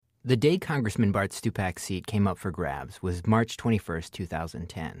The day Congressman Bart Stupak's seat came up for grabs was March 21st,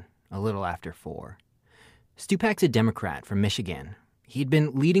 2010, a little after 4. Stupak's a Democrat from Michigan. He'd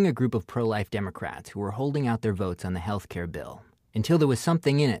been leading a group of pro-life Democrats who were holding out their votes on the health care bill until there was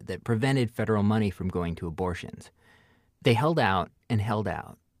something in it that prevented federal money from going to abortions. They held out, and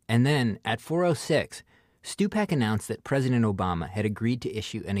then at 4:06, Stupak announced that President Obama had agreed to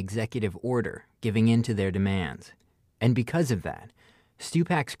issue an executive order giving in to their demands. And because of that,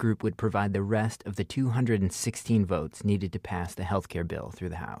 Stupak's group would provide the rest of the 216 votes needed to pass the health care bill through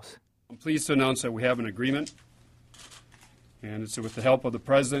the House. I'm pleased to announce that we have an agreement, and it's with the help of the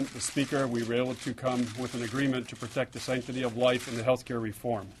President, the Speaker, we were able to come with an agreement to protect the sanctity of life and the health care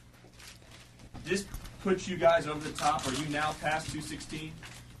reform. This puts you guys over the top. Are you now past 216?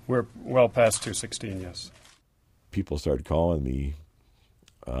 We're well past 216, yes. People started calling me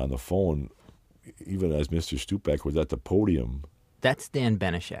on the phone, even as Mr. Stupak was at the podium. That's Dan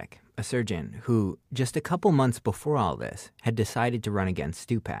Benishek, a surgeon who, just a couple months before all this, had decided to run against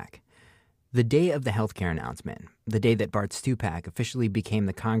Stupak. The day of the healthcare announcement, the day that Bart Stupak officially became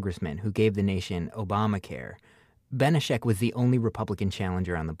the congressman who gave the nation Obamacare, Benishek was the only Republican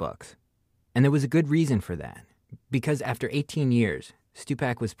challenger on the books. And there was a good reason for that, because after 18 years,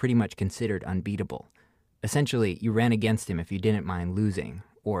 Stupak was pretty much considered unbeatable. Essentially, you ran against him if you didn't mind losing,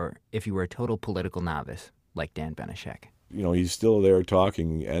 or if you were a total political novice, like Dan Benishek. You know, he's still there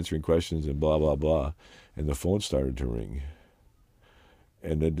talking, answering questions and blah, blah, blah. And the phone started to ring.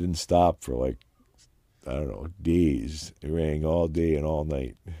 And it didn't stop for days. It rang all day and all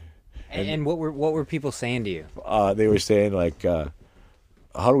night. And what were people saying to you? They were saying,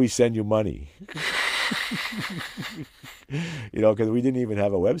 how do we send you money? Because we didn't even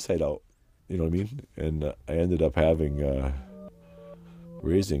have a website out. You know what I mean? And I ended up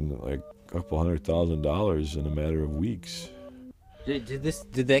raising a couple $100,000 in a matter of weeks. Did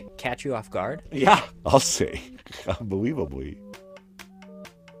that catch you off guard? Yeah, I'll say. Unbelievably.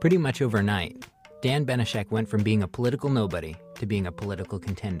 Pretty much overnight, Dan Benishek went from being a political nobody to being a political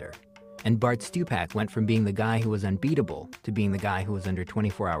contender. And Bart Stupak went from being the guy who was unbeatable to being the guy who was under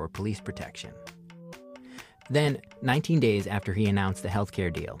 24-hour police protection. Then, 19 days after he announced the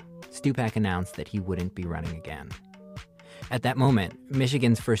healthcare deal, Stupak announced that he wouldn't be running again. At that moment,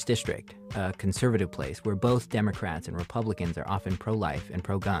 Michigan's 1st District, a conservative place where both Democrats and Republicans are often pro-life and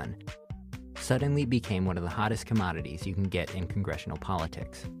pro-gun, suddenly became one of the hottest commodities you can get in congressional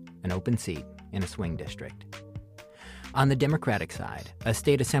politics, an open seat in a swing district. On the Democratic side, a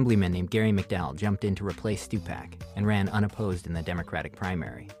state assemblyman named Gary McDowell jumped in to replace Stupak and ran unopposed in the Democratic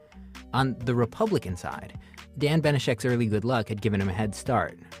primary. On the Republican side, Dan Benishek's early good luck had given him a head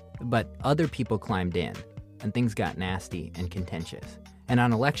start, but other people climbed in, and things got nasty and contentious. And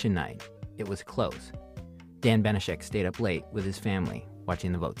on election night, it was close. Dan Benishek stayed up late with his family,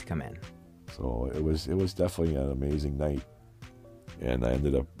 watching the votes come in. So it was definitely an amazing night. And I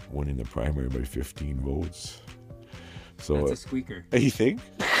ended up winning the primary by 15 votes. So that's a squeaker. You think?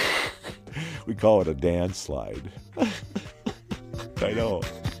 We call it a dance slide. I know.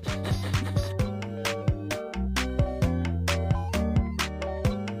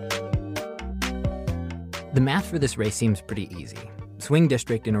 The math for this race seems pretty easy. Swing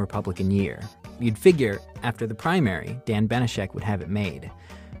district in a Republican year. You'd figure, after the primary, Dan Benishek would have it made.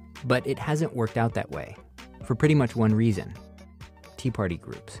 But it hasn't worked out that way, for pretty much one reason: Tea Party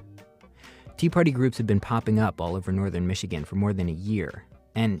groups. Tea Party groups have been popping up all over northern Michigan for more than a year,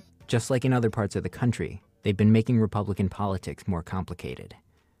 and just like in other parts of the country, they've been making Republican politics more complicated.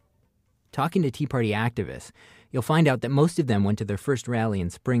 Talking to Tea Party activists, you'll find out that most of them went to their first rally in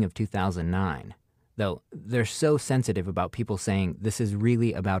spring of 2009. Though they're so sensitive about people saying this is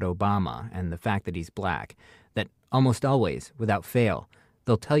really about Obama and the fact that he's black, that almost always, without fail,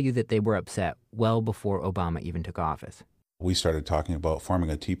 they'll tell you that they were upset well before Obama even took office. We started talking about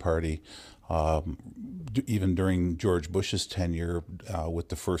forming a Tea Party even during George Bush's tenure with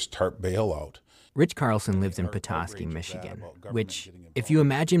the first TARP bailout. Rich Carlson lives in Petoskey, Michigan, which, if you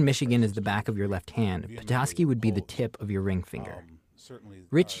imagine Michigan as the back of your left hand, Petoskey would be the tip of your ring finger.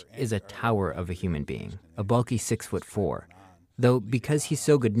 Rich is a tower of a human being, a bulky 6'4", though because he's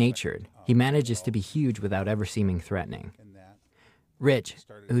so good-natured, he manages to be huge without ever seeming threatening. Rich,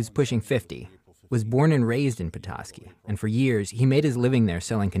 who's pushing 50, was born and raised in Petoskey, and for years he made his living there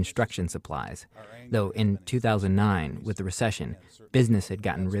selling construction supplies, though in 2009, with the recession, business had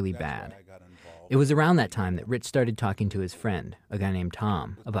gotten really bad. It was around that time that Rich started talking to his friend, a guy named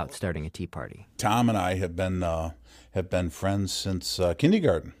Tom, about starting a Tea Party. Tom and I have been friends since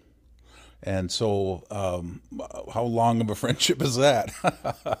kindergarten. And so how long of a friendship is that?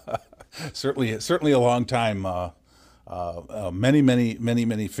 Certainly a long time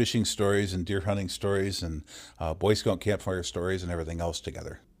many fishing stories and deer hunting stories and Boy Scout campfire stories and everything else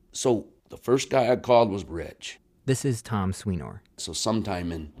together. So the first guy I called was Rich. This is Tom Sweenor. So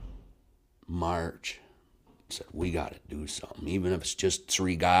sometime in March, I said, we got to do something. Even if it's just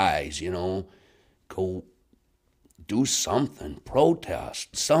 3 guys, go do something,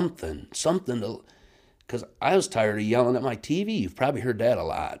 protest, something to... Because I was tired of yelling at my TV. You've probably heard that a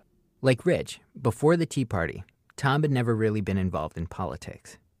lot. Like Rich, before the Tea Party, Tom had never really been involved in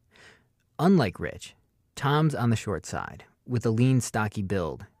politics. Unlike Rich, Tom's on the short side, with a lean, stocky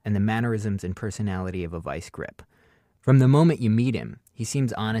build and the mannerisms and personality of a vice grip. From the moment you meet him, he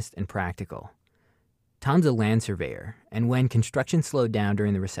seems honest and practical. Tom's a land surveyor, and when construction slowed down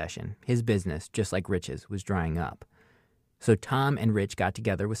during the recession, his business, just like Rich's, was drying up. So Tom and Rich got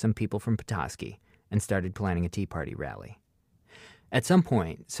together with some people from Petoskey and started planning a Tea Party rally. At some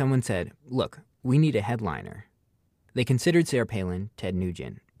point, someone said, look, we need a headliner. They considered Sarah Palin, Ted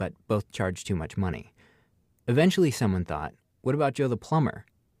Nugent, but both charged too much money. Eventually someone thought, what about Joe the Plumber?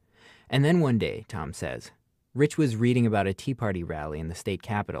 And then one day, Tom says, Rich was reading about a Tea Party rally in the state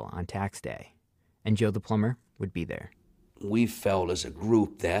capitol on tax day, and Joe the Plumber would be there. We felt as a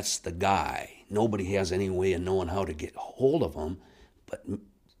group that's the guy. Nobody has any way of knowing how to get hold of him, but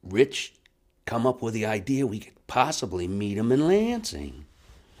Rich come up with the idea we could possibly meet him in Lansing.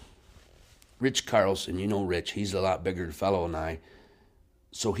 Rich Carlson, you know Rich, he's a lot bigger fellow than I,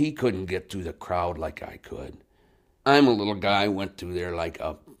 so he couldn't get through the crowd like I could. I'm a little guy, went through there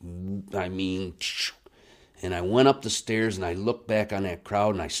and I went up the stairs and I looked back on that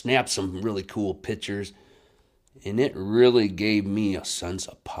crowd and I snapped some really cool pictures, and it really gave me a sense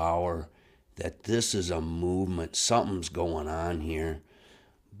of power that this is a movement, something's going on here.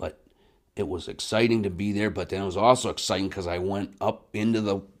 But it was exciting to be there, but then it was also exciting because I went up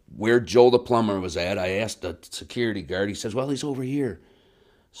into where Joe the Plumber was at. I asked the security guard, he says, well, he's over here.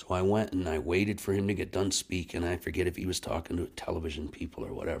 So I went and I waited for him to get done speaking. I forget if he was talking to television people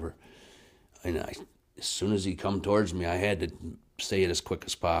or whatever. And as soon as he come towards me, I had to say it as quick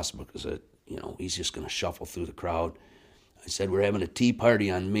as possible because, he's just going to shuffle through the crowd. I said, we're having a tea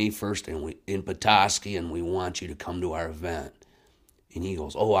party on May 1st in Petoskey, and we want you to come to our event. And he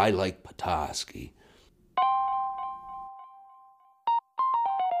goes, oh, I like Petoskey.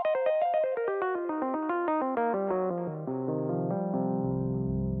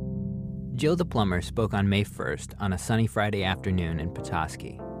 Joe the Plumber spoke on May 1st on a sunny Friday afternoon in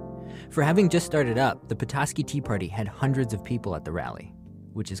Petoskey. For having just started up, the Petoskey Tea Party had hundreds of people at the rally,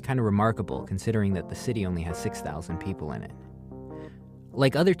 which is kind of remarkable considering that the city only has 6,000 people in it.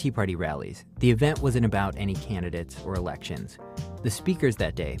 Like other Tea Party rallies, the event wasn't about any candidates or elections. The speakers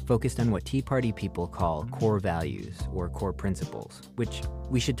that day focused on what Tea Party people call core values or core principles, which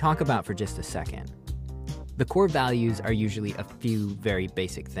we should talk about for just a second. The core values are usually a few very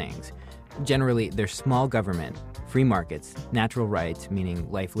basic things. Generally, they're small government, free markets, natural rights,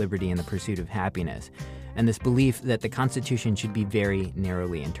 meaning life, liberty, and the pursuit of happiness, and this belief that the Constitution should be very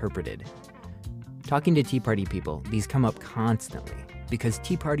narrowly interpreted. Talking to Tea Party people, these come up constantly, because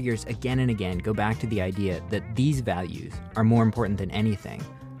Tea Partiers again and again go back to the idea that these values are more important than anything,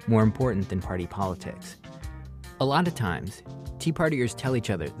 more important than party politics. A lot of times, Tea Partiers tell each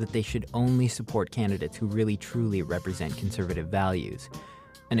other that they should only support candidates who really truly represent conservative values.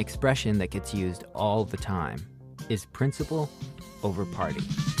 An expression that gets used all the time is principle over party.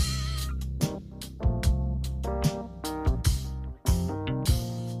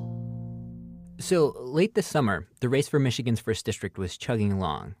 So late this summer, the race for Michigan's 1st district was chugging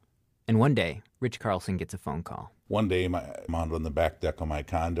along. And one day, Rich Carlson gets a phone call. One day, I'm out on the back deck of my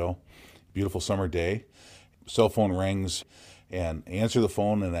condo, beautiful summer day. Cell phone rings, and I answer the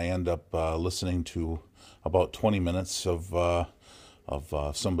phone, and I end up listening to about 20 minutes of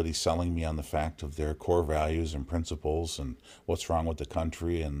somebody selling me on the fact of their core values and principles and what's wrong with the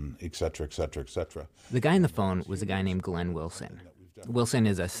country and et cetera, et cetera, et cetera. The guy on the phone was a guy named Glenn Wilson. Wilson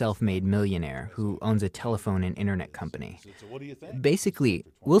is a self-made millionaire who owns a telephone and internet company. Basically,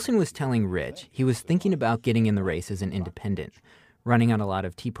 Wilson was telling Rich he was thinking about getting in the race as an independent, running on a lot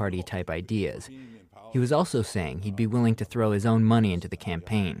of Tea Party-type ideas. He was also saying he'd be willing to throw his own money into the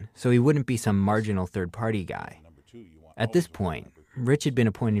campaign, so he wouldn't be some marginal third-party guy. At this point, Rich had been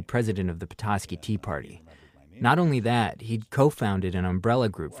appointed president of the Petoskey Tea Party. Not only that, he'd co-founded an umbrella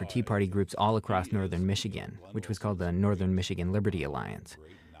group for Tea Party groups all across northern Michigan, which was called the Northern Michigan Liberty Alliance.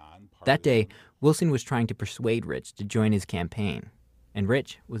 That day, Wilson was trying to persuade Rich to join his campaign, and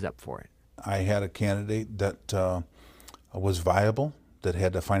Rich was up for it. I had a candidate that was viable, that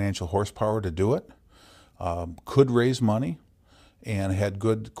had the financial horsepower to do it, could raise money, and had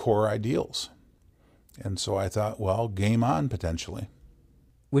good core ideals. And so I thought, well, game on potentially.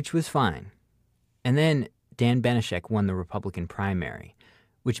 Which was fine. And then Dan Benishek won the Republican primary,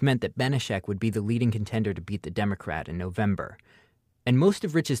 which meant that Benishek would be the leading contender to beat the Democrat in November. And most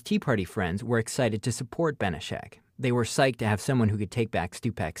of Rich's Tea Party friends were excited to support Benishek. They were psyched to have someone who could take back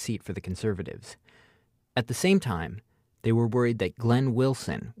Stupak's seat for the conservatives. At the same time, they were worried that Glenn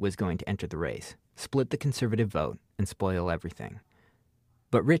Wilson was going to enter the race, split the conservative vote, and spoil everything.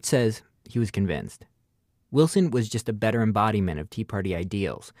 But Rich says he was convinced. Wilson was just a better embodiment of Tea Party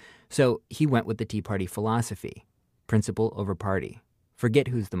ideals, so he went with the Tea Party philosophy, principle over party. Forget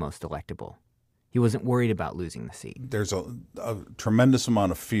who's the most electable. He wasn't worried about losing the seat. There's a tremendous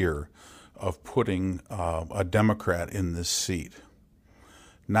amount of fear of putting a Democrat in this seat,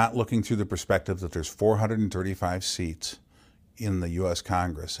 not looking through the perspective that there's 435 seats in the U.S.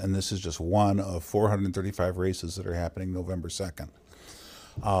 Congress, and this is just one of 435 races that are happening November 2nd.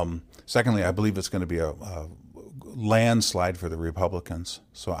 Secondly, I believe it's going to be a landslide for the Republicans.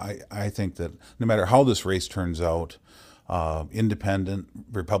 So I think that no matter how this race turns out, independent,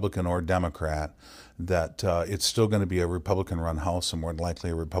 Republican, or Democrat, that it's still going to be a Republican-run House and more than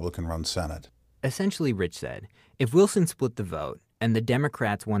likely a Republican-run Senate. Essentially, Rich said, if Wilson split the vote and the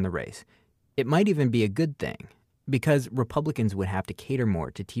Democrats won the race, it might even be a good thing, because Republicans would have to cater more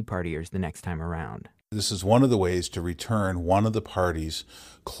to Tea Partiers the next time around. This is one of the ways to return one of the parties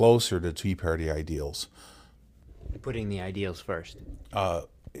closer to Tea Party ideals. Putting the ideals first.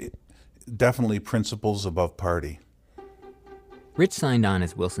 Definitely principles above party. Rich signed on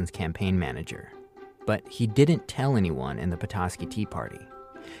as Wilson's campaign manager, but he didn't tell anyone in the Petoskey Tea Party.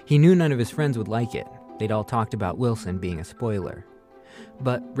 He knew none of his friends would like it. They'd all talked about Wilson being a spoiler.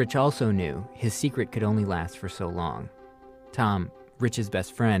 But Rich also knew his secret could only last for so long. Tom, Rich's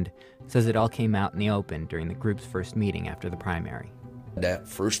best friend, says it all came out in the open during the group's first meeting after the primary. That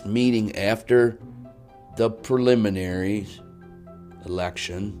first meeting after the preliminary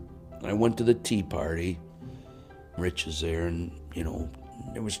election, I went to the Tea Party. Rich is there, and,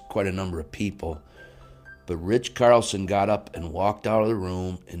 there was quite a number of people. But Rich Carlson got up and walked out of the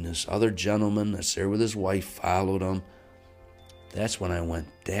room, and this other gentleman that's there with his wife followed him. That's when I went,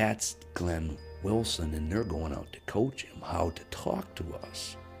 that's Glenn Wilson, and they're going out to coach him how to talk to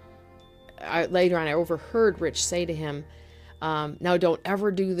us. Later on, I overheard Rich say to him, now don't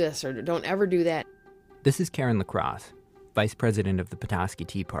ever do this or don't ever do that. This is Karen LaCrosse, vice president of the Petoskey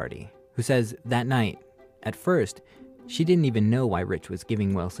Tea Party, who says that night, at first, she didn't even know why Rich was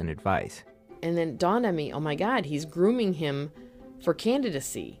giving Wilson advice. And then it dawned on me, oh my God, he's grooming him for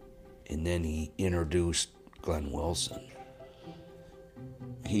candidacy. And then he introduced Glenn Wilson.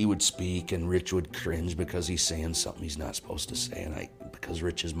 He would speak, and Rich would cringe because he's saying something he's not supposed to say. And because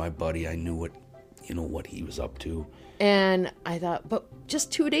Rich is my buddy, I knew what he was up to. And I thought, but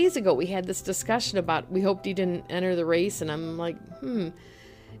just 2 days ago, we had this discussion about we hoped he didn't enter the race. And I'm like,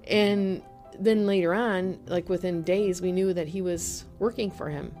 And then later on, like within days, we knew that he was working for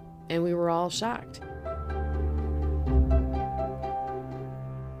him. And we were all shocked.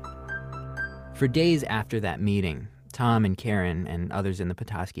 For days after that meeting, Tom and Karen and others in the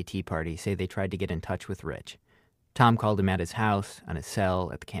Petoskey Tea Party say they tried to get in touch with Rich. Tom called him at his house, on his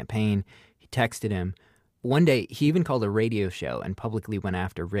cell, at the campaign. He texted him. One day, he even called a radio show and publicly went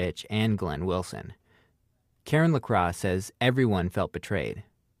after Rich and Glenn Wilson. Karen LaCrosse says everyone felt betrayed,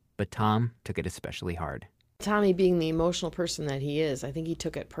 but Tom took it especially hard. Tommy, being the emotional person that he is, I think he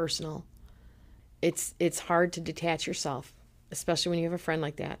took it personal. It's hard to detach yourself, especially when you have a friend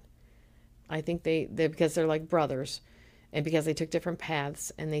like that. I think they because they're like brothers, and because they took different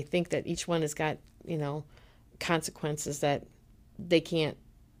paths, and they think that each one has got, consequences that they can't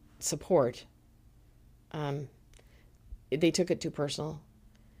support. They took it too personal.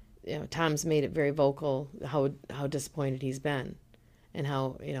 Tom's made it very vocal how disappointed he's been, and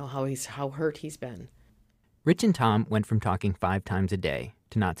how hurt he's been. Rich and Tom went from talking 5 times a day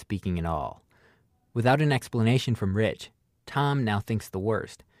to not speaking at all. Without an explanation from Rich, Tom now thinks the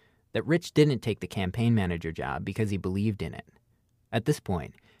worst, that Rich didn't take the campaign manager job because he believed in it. At this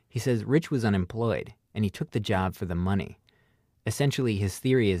point, he says Rich was unemployed and he took the job for the money. Essentially, his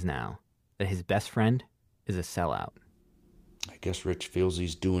theory is now that his best friend is a sellout. I guess Rich feels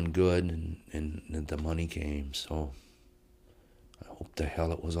he's doing good, and the money came, so I hope the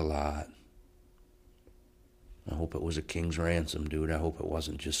hell it was a lot. I hope it was a king's ransom, dude. I hope it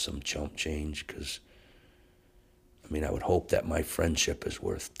wasn't just some chump change, because, I would hope that my friendship is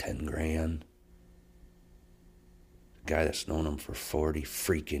worth 10 grand. A guy that's known him for 40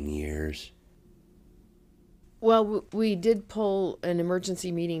 freaking years. Well, we did pull an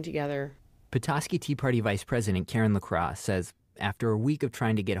emergency meeting together. Petoskey Tea Party Vice President Karen LaCrosse says after a week of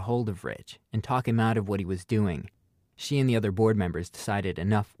trying to get a hold of Rich and talk him out of what he was doing, she and the other board members decided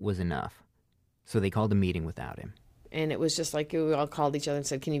enough was enough. So they called a meeting without him. And it was just like we all called each other and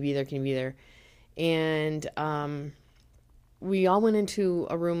said, can you be there? Can you be there? And we all went into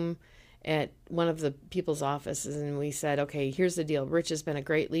a room at one of the people's offices, and we said, okay, here's the deal. Rich has been a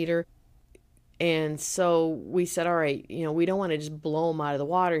great leader. And so we said, all right, we don't want to just blow him out of the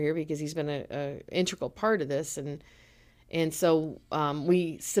water here because he's been an integral part of this. And so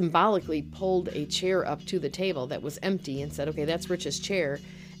we symbolically pulled a chair up to the table that was empty and said, okay, that's Rich's chair.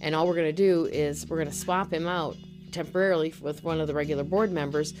 And all we're going to do is we're going to swap him out temporarily with one of the regular board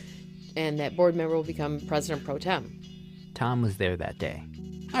members, and that board member will become president pro tem. Tom was there that day.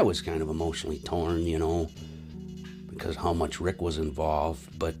 I was kind of emotionally torn, because how much Rick was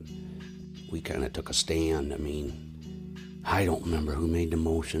involved, but we kind of took a stand. I mean, I don't remember who made the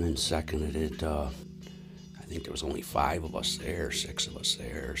motion and seconded it. I think there was only 5 of us there, 6 of us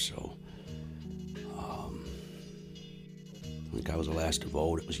there, so I think I was the last to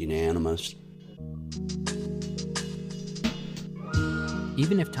vote. It was unanimous.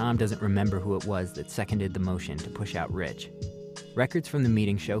 Even if Tom doesn't remember who it was that seconded the motion to push out Rich, records from the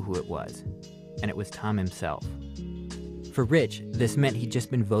meeting show who it was, and it was Tom himself. For Rich, this meant he'd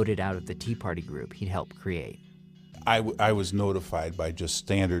just been voted out of the Tea Party group he'd helped create. I was notified by just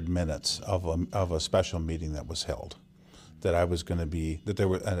standard minutes of a special meeting that was held, that I was going to be, that there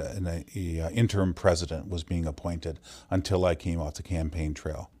was an interim president was being appointed until I came off the campaign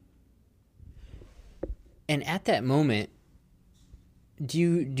trail. And at that moment, do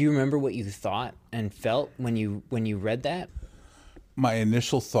you remember what you thought and felt when you read that? My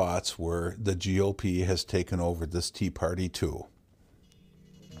initial thoughts were the GOP has taken over this Tea Party too.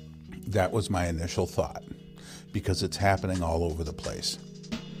 That was my initial thought, because it's happening all over the place.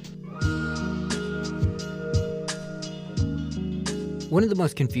 One of the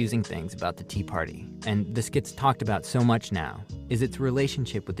most confusing things about the Tea Party, and this gets talked about so much now, is its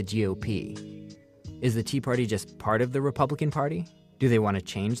relationship with the GOP. Is the Tea Party just part of the Republican Party? Do they want to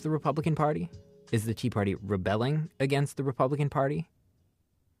change the Republican Party? Is the Tea Party rebelling against the Republican Party?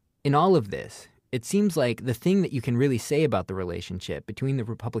 In all of this, it seems like the thing that you can really say about the relationship between the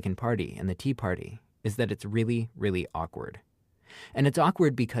Republican Party and the Tea Party is that it's really, really awkward. And it's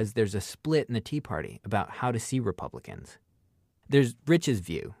awkward because there's a split in the Tea Party about how to see Republicans. There's Rich's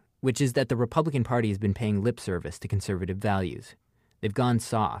view, which is that the Republican Party has been paying lip service to conservative values. They've gone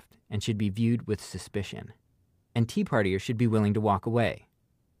soft and should be viewed with suspicion. And Tea Partiers should be willing to walk away.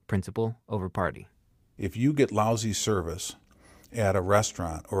 Principle over party. If you get lousy service at a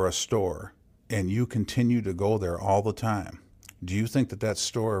restaurant or a store and you continue to go there all the time, do you think that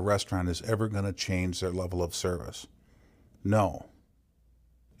store or restaurant is ever going to change their level of service? No.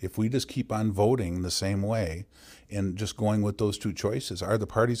 If we just keep on voting the same way and just going with those 2 choices, are the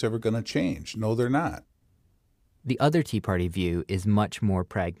parties ever going to change? No, they're not. The other Tea Party view is much more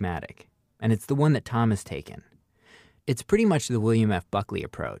pragmatic, and it's the one that Tom has taken. It's pretty much the William F. Buckley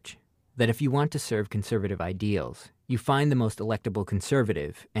approach, that if you want to serve conservative ideals, you find the most electable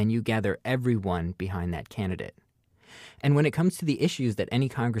conservative and you gather everyone behind that candidate. And when it comes to the issues that any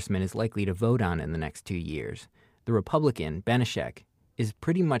congressman is likely to vote on in the next 2 years, the Republican, Benešek, is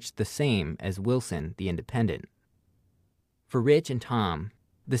pretty much the same as Wilson, the independent. For Rich and Tom,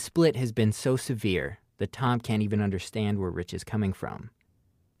 the split has been so severe that Tom can't even understand where Rich is coming from.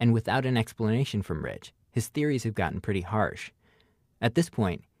 And without an explanation from Rich, his theories have gotten pretty harsh. At this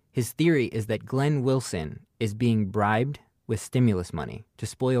point, his theory is that Glenn Wilson is being bribed with stimulus money to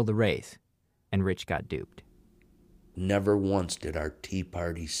spoil the race, and Rich got duped. Never once did our Tea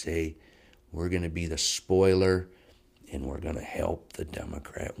Party say, we're going to be the spoiler and we're going to help the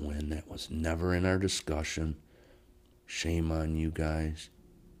Democrat win. That was never in our discussion. Shame on you guys.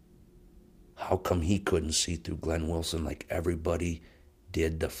 How come he couldn't see through Glenn Wilson like everybody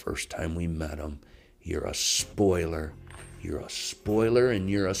did the first time we met him? You're a spoiler. You're a spoiler and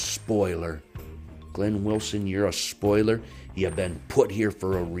you're a spoiler. Glenn Wilson, you're a spoiler. You've been put here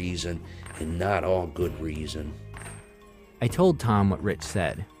for a reason, and not all good reason. I told Tom what Rich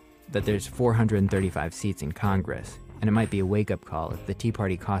said, that there's 435 seats in Congress, and it might be a wake-up call if the Tea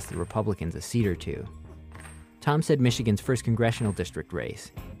Party costs the Republicans a seat or 2. Tom said Michigan's 1st congressional district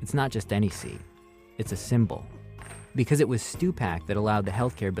race, it's not just any seat. It's a symbol. Because it was Stupak that allowed the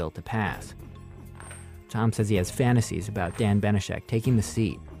health care bill to pass. Tom says he has fantasies about Dan Benešek taking the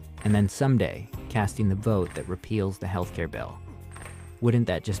seat and then someday casting the vote that repeals the health care bill. Wouldn't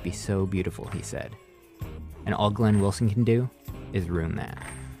that just be so beautiful, he said. And all Glenn Wilson can do is ruin that.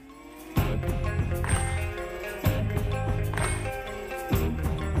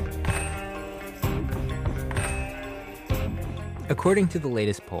 According to the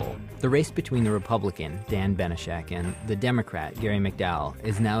latest poll, the race between the Republican, Dan Benishek, and the Democrat, Gary McDowell,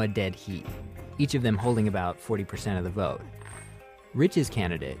 is now a dead heat, each of them holding about 40% of the vote. Rich's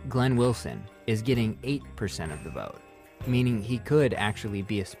candidate, Glenn Wilson, is getting 8% of the vote, meaning he could actually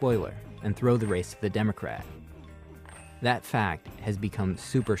be a spoiler and throw the race to the Democrat. That fact has become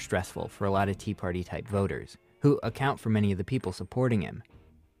super stressful for a lot of Tea Party-type voters, who account for many of the people supporting him.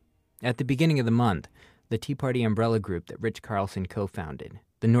 At the beginning of the month, the Tea Party umbrella group that Rich Carlson co-founded,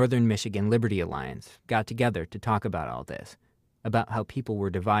 the Northern Michigan Liberty Alliance, got together to talk about all this, about how people were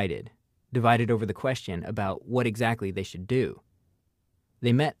divided over the question about what exactly they should do.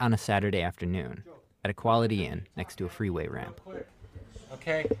 They met on a Saturday afternoon at a Quality Inn next to a freeway ramp.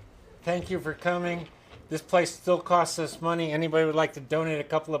 Okay, thank you for coming. This place still costs us money. Anybody would like to donate a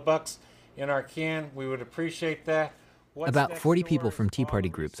couple of bucks in our can, we would appreciate that. About 40 people from Tea Party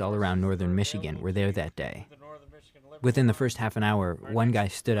groups all around northern Michigan were there that day. Within the first half an hour, one guy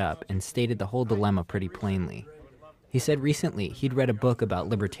stood up and stated the whole dilemma pretty plainly. He said recently he'd read a book about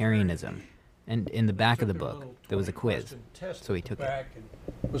libertarianism, and in the back of the book, there was a quiz, so he took it.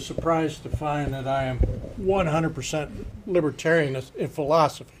 Was surprised to find that I am 100% libertarian in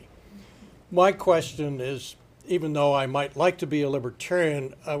philosophy. My question is, even though I might like to be a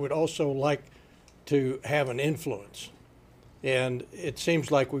libertarian, I would also like to have an influence. And it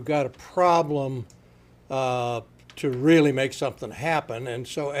seems like we've got a problem to really make something happen. And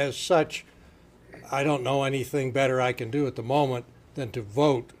so as such, I don't know anything better I can do at the moment than to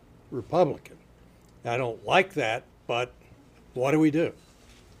vote Republican. I don't like that, but what do we do?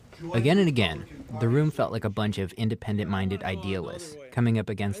 Again and again, the room felt like a bunch of independent-minded idealists coming up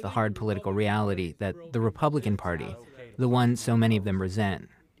against the hard political reality that the Republican Party, the one so many of them resent,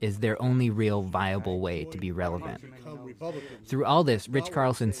 is their only real viable way to be relevant. Through all this, Rich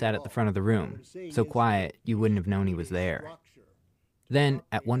Carlson sat at the front of the room, so quiet you wouldn't have known he was there. Then,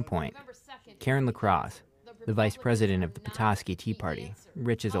 at one point, Karen LaCrosse, the vice president of the Petoskey Tea Party,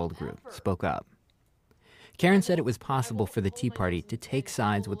 Rich's old group, spoke up. Karen said it was possible for the Tea Party to take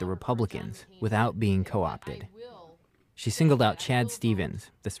sides with the Republicans without being co-opted. She singled out Chad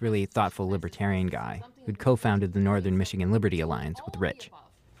Stevens, this really thoughtful libertarian guy who'd co-founded the Northern Michigan Liberty Alliance with Rich.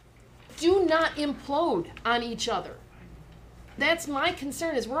 Do not implode on each other. That's my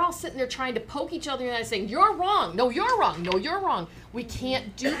concern, is we're all sitting there trying to poke each other in the eye saying, you're wrong, no, you're wrong, no, you're wrong. We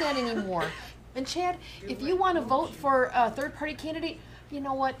can't do that anymore. And Chad, if you want to vote for a third-party candidate, you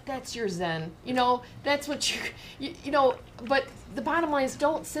know what, that's your zen. You know, that's what you know, but the bottom line is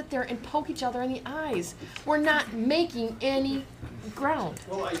don't sit there and poke each other in the eyes. We're not making any ground.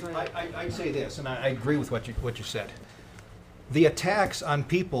 Well, I'd say this, and I agree with what you said. The attacks on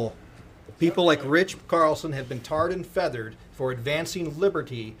people like Rich Carlson have been tarred and feathered for advancing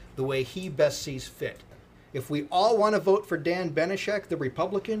liberty the way he best sees fit. If we all want to vote for Dan Benishek, the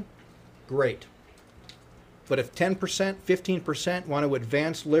Republican, great. But if 10%, 15% want to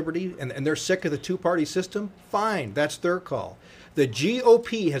advance liberty and they're sick of the two-party system, fine, that's their call. The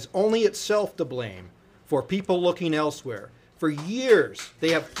GOP has only itself to blame for people looking elsewhere. For years,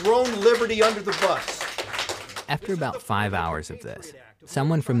 they have thrown liberty under the bus. After about 5 hours of this,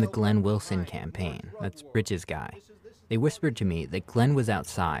 someone from the Glenn Wilson campaign, that's Rich's guy, they whispered to me that Glenn was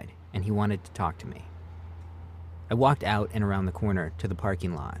outside and he wanted to talk to me. I walked out and around the corner to the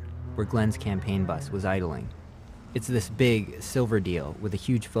parking lot where Glenn's campaign bus was idling. It's this big silver deal with a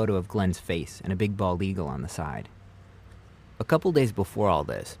huge photo of Glenn's face and a big bald eagle on the side. A couple days before all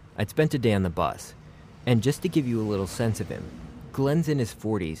this, I'd spent a day on the bus, and just to give you a little sense of him, Glenn's in his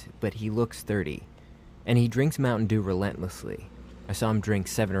 40s, but he looks 30, and he drinks Mountain Dew relentlessly. I saw him drink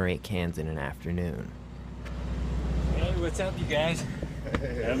 7 or 8 cans in an afternoon. Hey, what's up, you guys?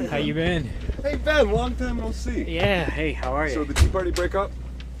 Hey. How you been? Hey, Ben, long time no see. Yeah, hey, how are you? So the Tea Party break up?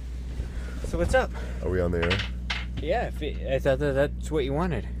 So what's up? Are we on the air? Yeah, I thought that's what you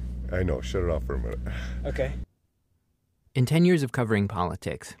wanted. I know, shut it off for a minute. Okay. In 10 years of covering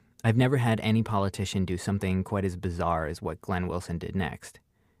politics, I've never had any politician do something quite as bizarre as what Glenn Wilson did next.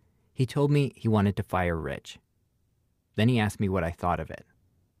 He told me he wanted to fire Rich. Then he asked me what I thought of it.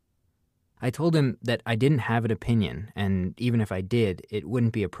 I told him that I didn't have an opinion, and even if I did, it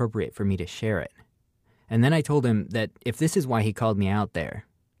wouldn't be appropriate for me to share it. And then I told him that if this is why he called me out there,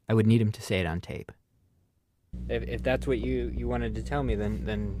 I would need him to say it on tape. If that's what you wanted to tell me,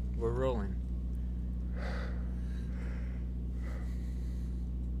 then we're rolling.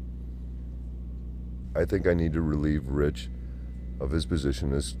 I think I need to relieve Rich of his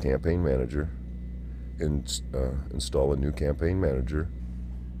position as campaign manager and install a new campaign manager.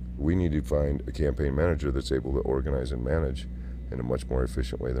 We need to find a campaign manager that's able to organize and manage in a much more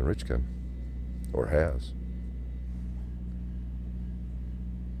efficient way than Rich can, or has.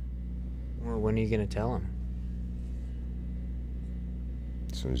 Well, when are you going to tell him?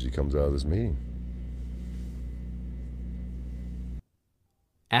 As soon as he comes out of this meeting.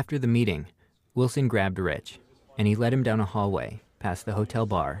 After the meeting, Wilson grabbed Rich, and he led him down a hallway past the hotel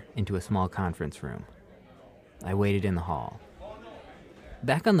bar into a small conference room. I waited in the hall.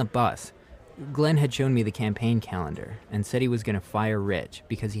 Back on the bus, Glenn had shown me the campaign calendar and said he was going to fire Rich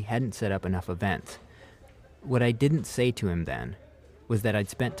because he hadn't set up enough events. What I didn't say to him then was that I'd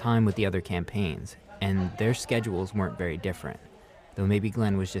spent time with the other campaigns, and their schedules weren't very different, though maybe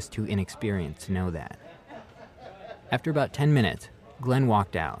Glenn was just too inexperienced to know that. After about 10 minutes, Glenn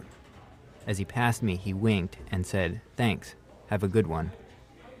walked out. As he passed me, he winked and said, "Thanks, have a good one."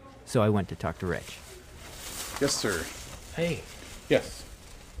 So I went to talk to Rich. Yes, sir. Hey. Yes.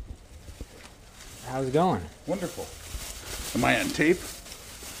 How's it going? Wonderful. Am I on tape?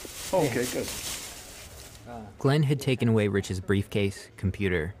 Oh, okay, good. Glenn had taken away Rich's briefcase,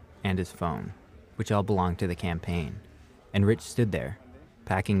 computer, and his phone, which all belonged to the campaign. And Rich stood there,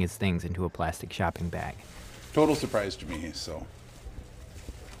 packing his things into a plastic shopping bag. Total surprise to me, so.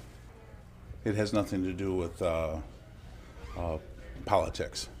 It has nothing to do with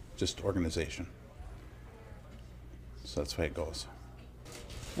politics, just organization. So that's the way it goes.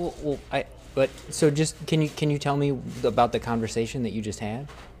 Can you tell me about the conversation that you just had?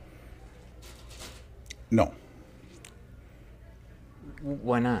 No.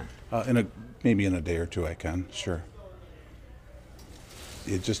 Why not? Maybe in a day or two I can, sure.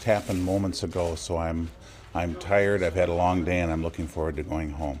 It just happened moments ago, so I'm tired. I've had a long day, and I'm looking forward to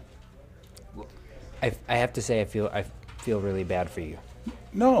going home. I have to say I feel really bad for you.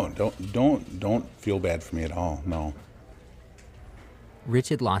 No, don't feel bad for me at all. No. Rich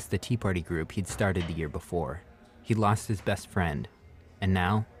had lost the Tea Party group he'd started the year before. He'd lost his best friend, and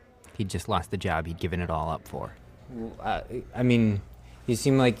now he'd just lost the job he'd given it all up for. I mean, you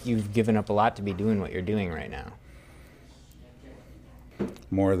seem like you've given up a lot to be doing what you're doing right now.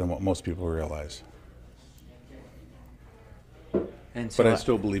 More than what most people realize. And so but I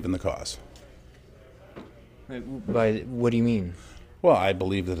still believe in the cause. But what do you mean? Well, I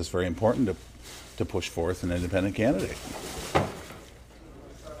believe that it's very important to push forth an independent candidate.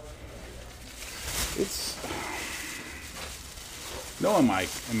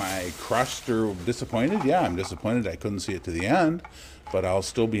 Am I crushed or disappointed? Yeah, I'm disappointed I couldn't see it to the end, but I'll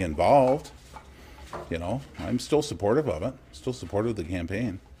still be involved. You know, I'm still supportive of it, still supportive of the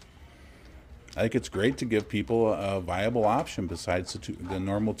campaign. I think it's great to give people a viable option besides the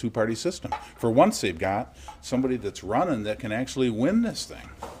normal two-party system. For once, they've got somebody that's running that can actually win this thing.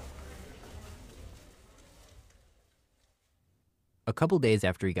 A couple days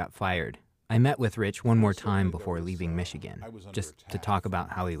after he got fired, I met with Rich one more time before leaving Michigan, just to talk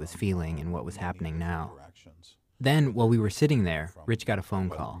about how he was feeling and what was happening now. Then, while we were sitting there, Rich got a phone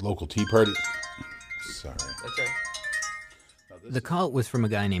call. Local Tea Party. Sorry. That's right. The call was from a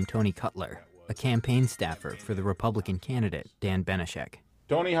guy named Tony Cutler, a campaign staffer for the Republican candidate, Dan Benishek.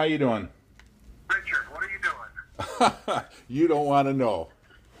 Tony, how you doing? Richard, what are you doing? You don't want to know.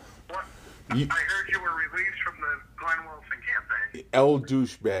 What? I heard you were released from the Glenn Wilson campaign. El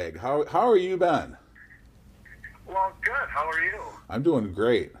douchebag. How are you been? Well, good. How are you? I'm doing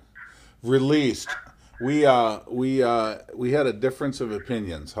great. Released. We had a difference of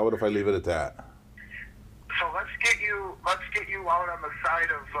opinions. How about if I leave it at that? So let's get you out on the side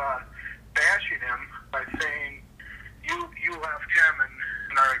of bashing him by saying you left him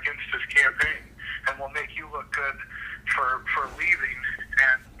and are against his campaign, and we'll make you look good for leaving,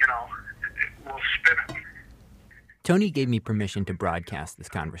 and we'll spin it. Tony gave me permission to broadcast this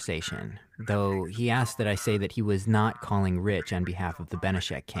conversation, though he asked that I say that he was not calling Rich on behalf of the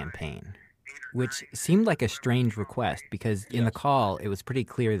Benishek campaign, which seemed like a strange request because in the call it was pretty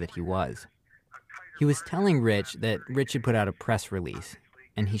clear that he was. He was telling Rich that Rich should put out a press release,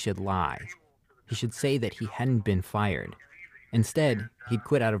 and he should lie. He should say that he hadn't been fired. Instead, he'd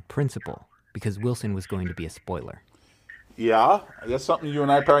quit out of principle because Wilson was going to be a spoiler. Yeah, that's something you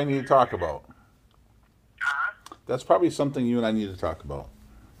and I probably need to talk about. That's probably something you and I need to talk about.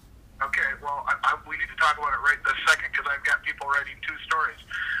 Okay, well, we need to talk about it right this second because I've got people writing two stories.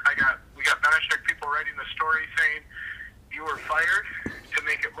 We got Benishek people writing the story saying you were fired to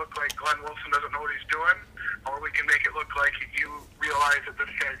make it look like Glenn Wilson doesn't know what he's doing, or we can make it look like you realize that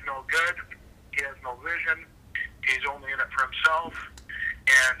this guy's no good, he has no vision, he's only in it for himself,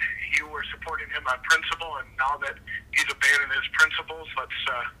 and you were supporting him on principle, and now that he's abandoned his principles, let's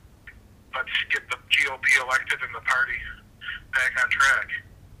get the GOP elected and the party back on track.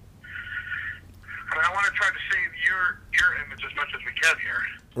 I mean, I want to try to save your image as much as we can here.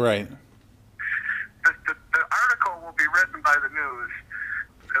 Right. The article will be written by the news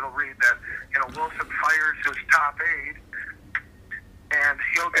it'll read that, Wilson fires his top aide, and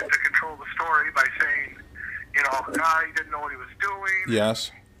he'll get to control the story by saying, he didn't know what he was doing.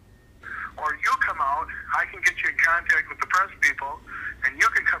 Yes. Or you come out, I can get you in contact with the press people, and you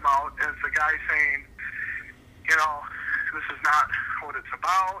can come out as the guy saying, this is not what it's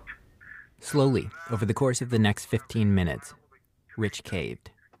about. Slowly, over the course of the next 15 minutes, Rich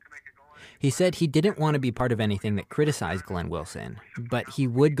caved. He said he didn't want to be part of anything that criticized Glenn Wilson, but he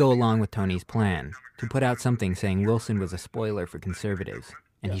would go along with Tony's plan to put out something saying Wilson was a spoiler for conservatives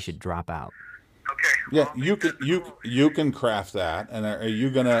and he should drop out. Yeah, you can craft that. And are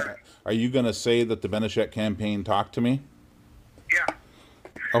you gonna say that the Benešek campaign talked to me? Yeah.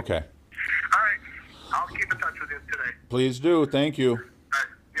 Okay. All right. I'll keep in touch with you today. Please do. Thank you. All right.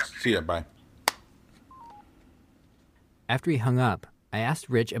 Yeah. See ya. Bye. After he hung up, I asked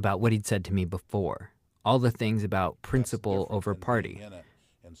Rich about what he'd said to me before, all the things about principle over party.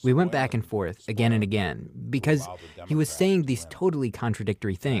 We went back and forth again and again because he was saying these totally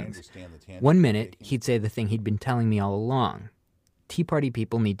contradictory things. One minute, he'd say the thing he'd been telling me all along. Tea Party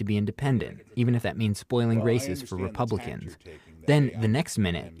people need to be independent, even if that means spoiling races for Republicans. Then the next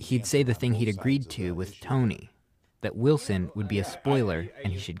minute, he'd say the thing he'd agreed to with Tony, that Wilson would be a spoiler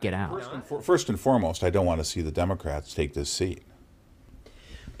and he should get out. First and foremost, I don't want to see the Democrats take this seat.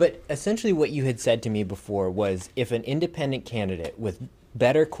 But essentially what you had said to me before was if an independent candidate with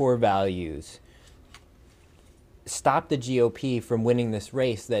better core values stopped the GOP from winning this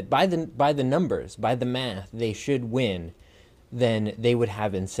race, that by the numbers, by the math, they should win, then they would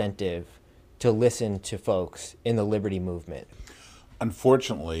have incentive to listen to folks in the liberty movement.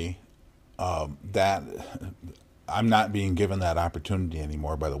 Unfortunately, that I'm not being given that opportunity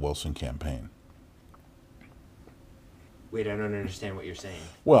anymore by the Wilson campaign. Wait, I don't understand what you're saying.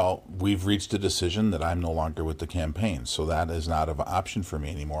 Well, we've reached a decision that I'm no longer with the campaign, so that is not an option for me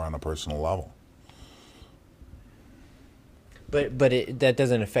anymore on a personal level. But that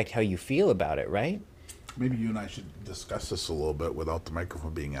doesn't affect how you feel about it, right? Maybe you and I should discuss this a little bit without the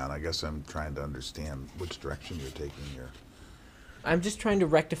microphone being on. I guess I'm trying to understand which direction you're taking here. I'm just trying to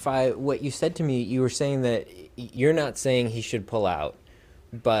rectify what you said to me. You were saying that you're not saying he should pull out,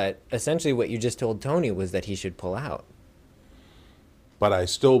 but essentially what you just told Tony was that he should pull out. But I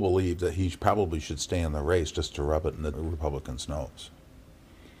still believe that he probably should stay in the race just to rub it in the Republicans' nose.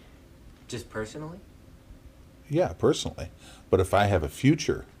 Just personally? Yeah, personally. But if I have a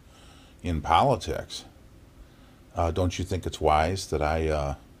future in politics, don't you think it's wise that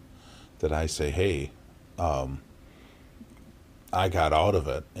I say, hey, I got out of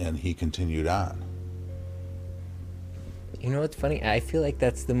it, and he continued on? You know what's funny? I feel like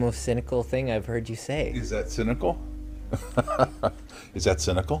that's the most cynical thing I've heard you say. Is that cynical? Is that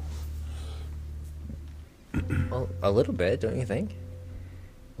cynical? Well, a little bit, don't you think?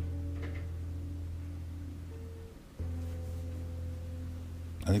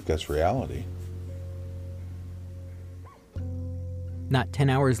 I think that's reality. Not 10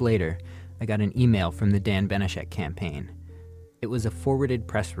 hours later, I got an email from the Dan Benešek campaign. It was a forwarded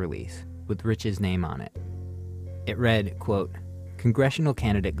press release with Rich's name on it. It read, quote, "Congressional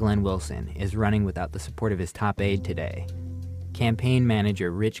candidate Glenn Wilson is running without the support of his top aide today. Campaign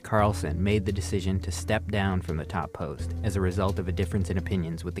manager Rich Carlson made the decision to step down from the top post as a result of a difference in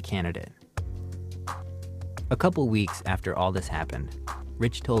opinions with the candidate." A couple weeks after all this happened,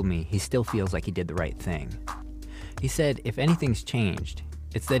 Rich told me he still feels like he did the right thing. He said if anything's changed,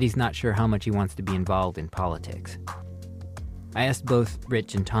 it's that he's not sure how much he wants to be involved in politics. I asked both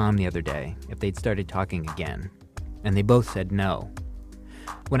Rich and Tom the other day if they'd started talking again, and they both said no.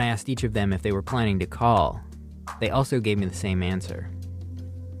 When I asked each of them if they were planning to call, they also gave me the same answer.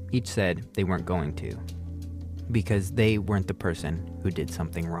 Each said they weren't going to, because they weren't the person who did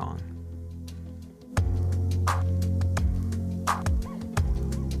something wrong.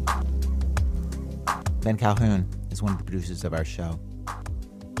 Ben Calhoun is one of the producers of our show.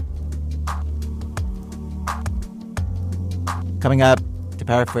 Coming up, to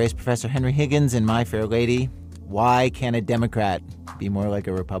paraphrase Professor Henry Higgins in My Fair Lady, why can a Democrat be more like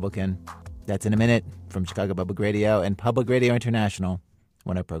a Republican? That's in a minute from Chicago Public Radio and Public Radio International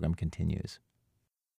when our program continues.